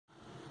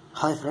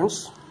Hi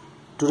friends,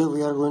 today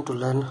we are going to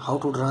learn how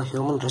to draw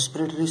human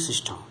respiratory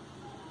system.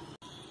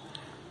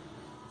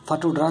 For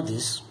to draw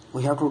this,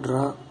 we have to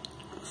draw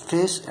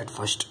face at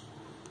first,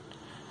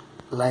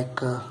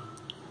 like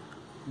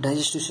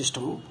digestive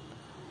system.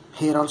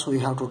 Here also we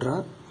have to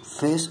draw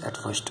face at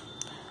first.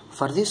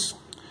 For this,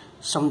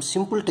 some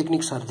simple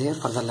techniques are there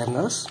for the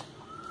learners.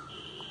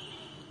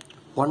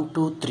 1,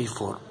 2, 3,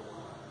 4.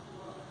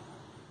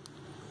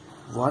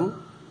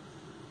 1,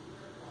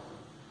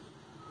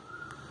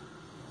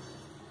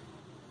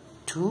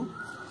 2,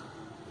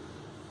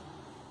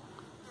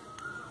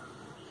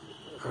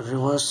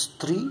 reverse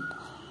 3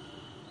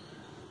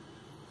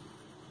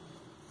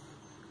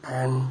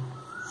 and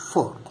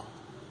 4,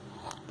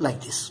 like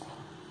this.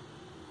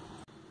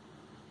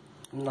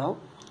 Now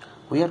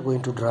we are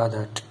going to draw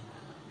that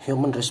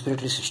human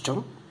respiratory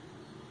system.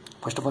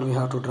 First of all, we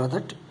have to draw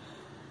that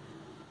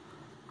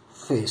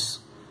face.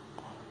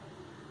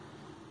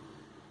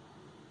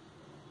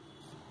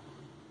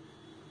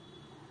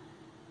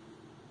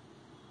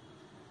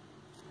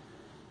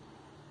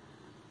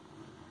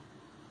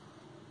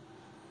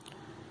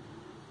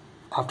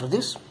 After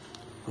this,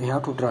 we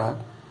have to draw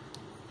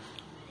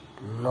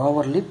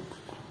lower lip,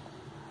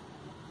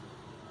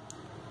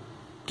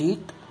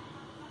 teeth,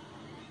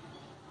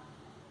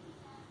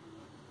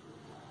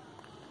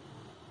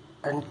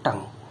 and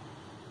tongue,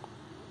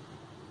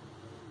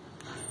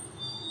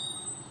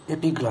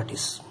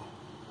 epiglottis.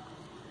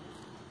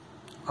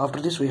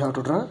 After this, we have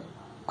to draw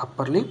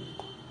upper lip,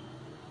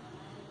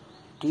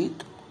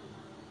 teeth,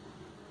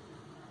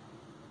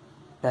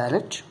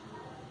 palate,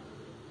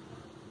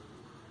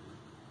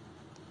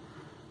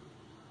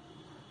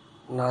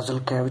 nasal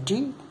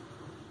cavity,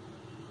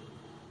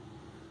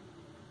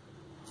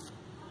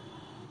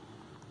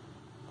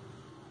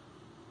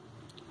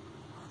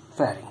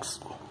 pharynx.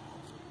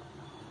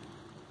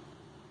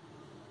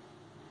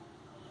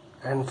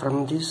 And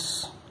from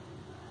this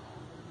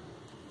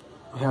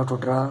we have to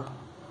draw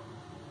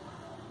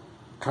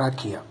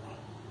trachea.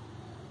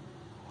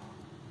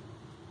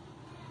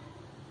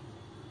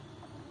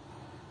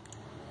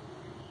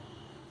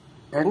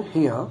 And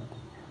here,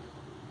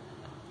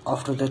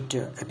 after that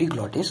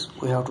epiglottis,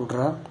 we have to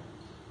draw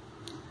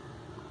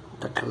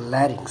that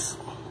larynx.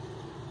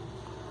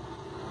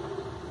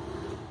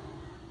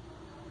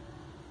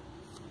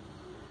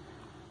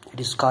 It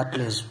is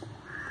cartilage,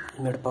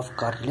 made up of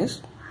cartilage.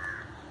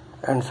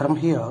 And from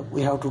here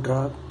we have to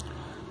draw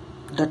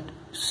that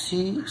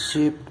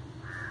C-shaped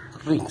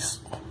rings.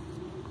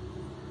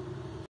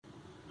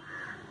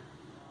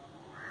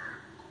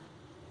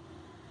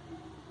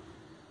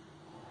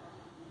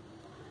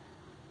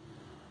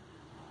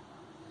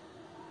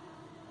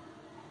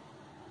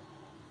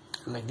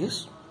 Like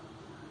this.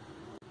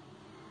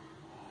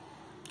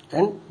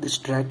 And this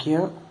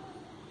trachea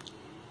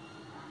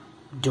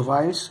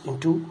divides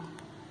into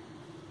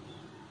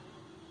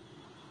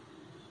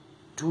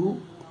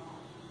two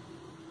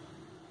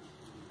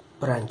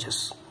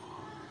branches,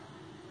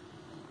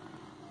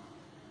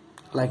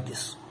 like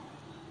this.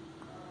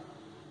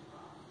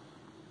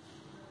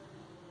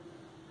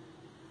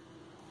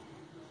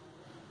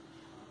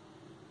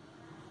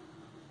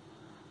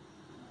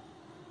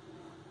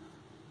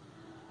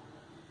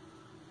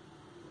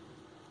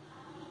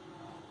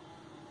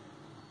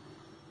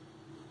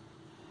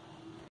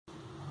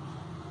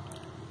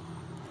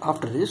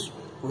 After this,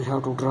 we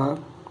have to draw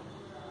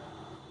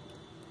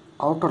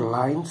outer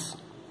lines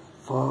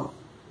for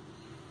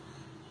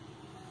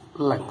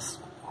lungs.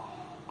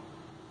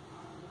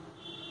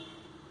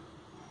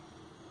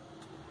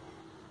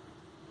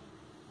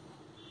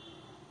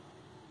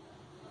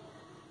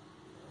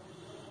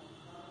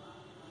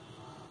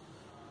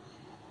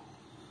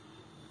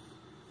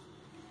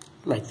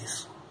 Like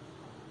this.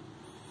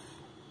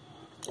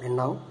 And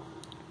now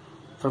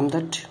from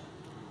that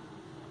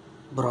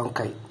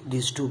bronchi,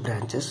 these two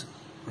branches,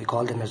 we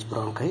call them as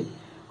bronchi,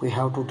 we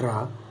have to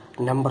draw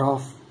number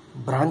of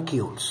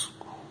bronchioles,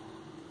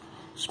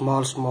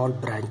 small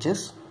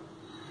branches.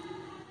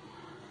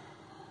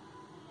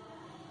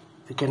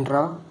 We can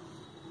draw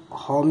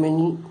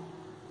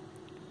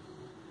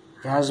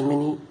as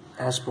many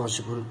as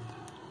possible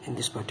in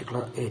this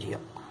particular area.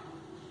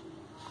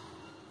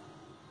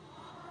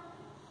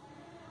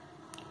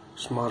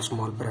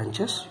 Small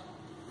branches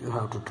you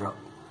have to draw.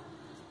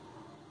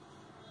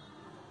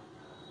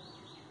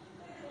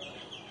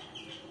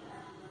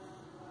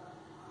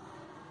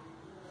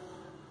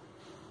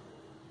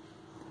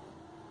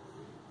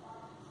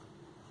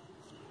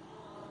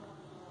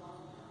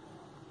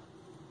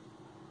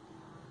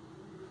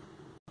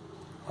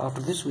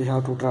 After this, we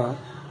have to draw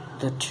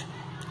that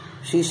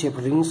C-shaped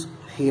rings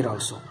here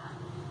also,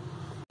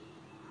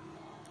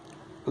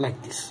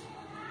 like this.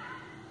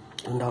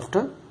 And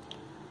after,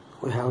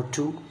 we have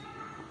to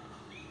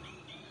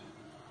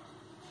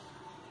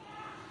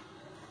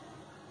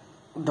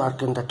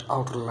darken that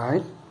outer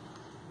line,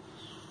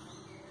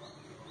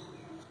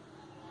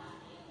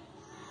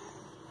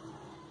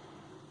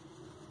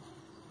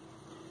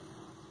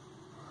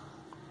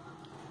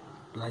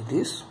 like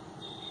this.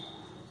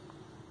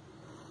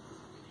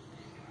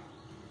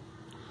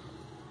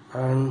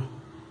 and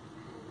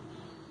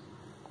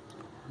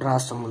draw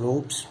some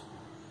lobes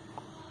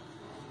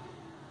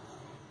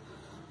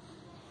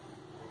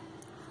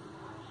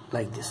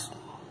like this.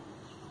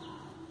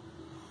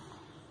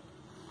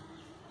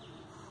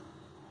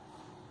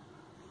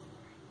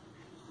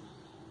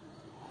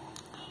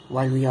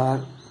 While we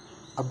are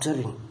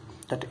observing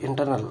that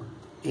internal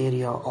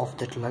area of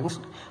that lungs,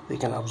 we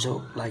can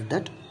observe like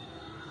that,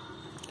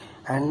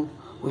 and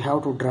we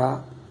have to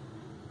draw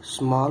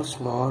small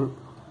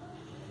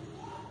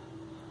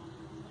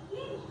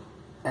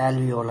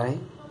alveoli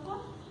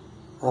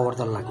over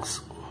the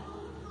lungs.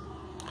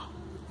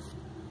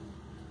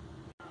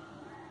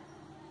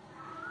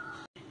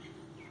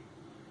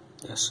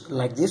 Yes,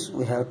 like this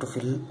we have to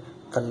fill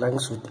the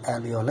lungs with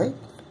alveoli.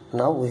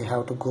 Now we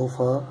have to go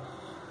for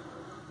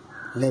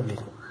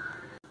labeling.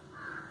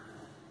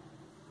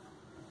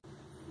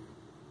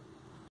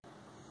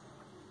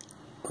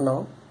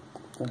 Now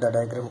the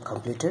diagram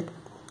completed.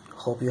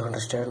 Hope you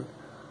understand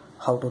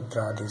how to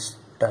draw this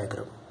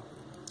diagram.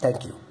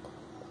 Thank you.